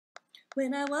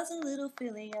When I was a little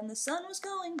filly and the sun was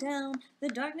going down, the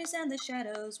darkness and the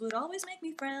shadows would always make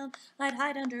me frown. I'd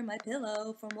hide under my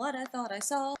pillow from what I thought I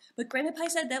saw, but Grandma Pie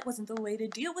said that wasn't the way to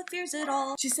deal with fears at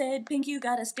all. She said, Pinkie, you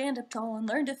gotta stand up tall and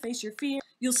learn to face your fear.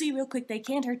 You'll see real quick they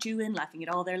can't hurt you, and laughing at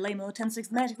all their lame attempts to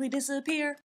magically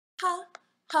disappear. Ha,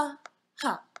 ha,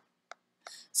 ha.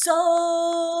 So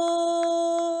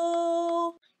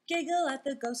giggle at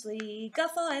the ghostly,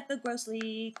 guffaw at the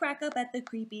grossly, crack up at the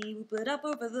creepy, whoop it up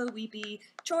over the weepy,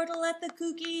 chortle at the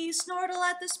kooky, snortle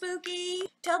at the spooky.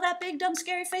 Tell that big dumb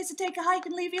scary face to take a hike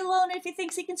and leave you alone. If he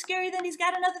thinks he can scare you, then he's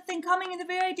got another thing coming, and the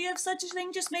very idea of such a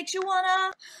thing just makes you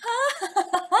wanna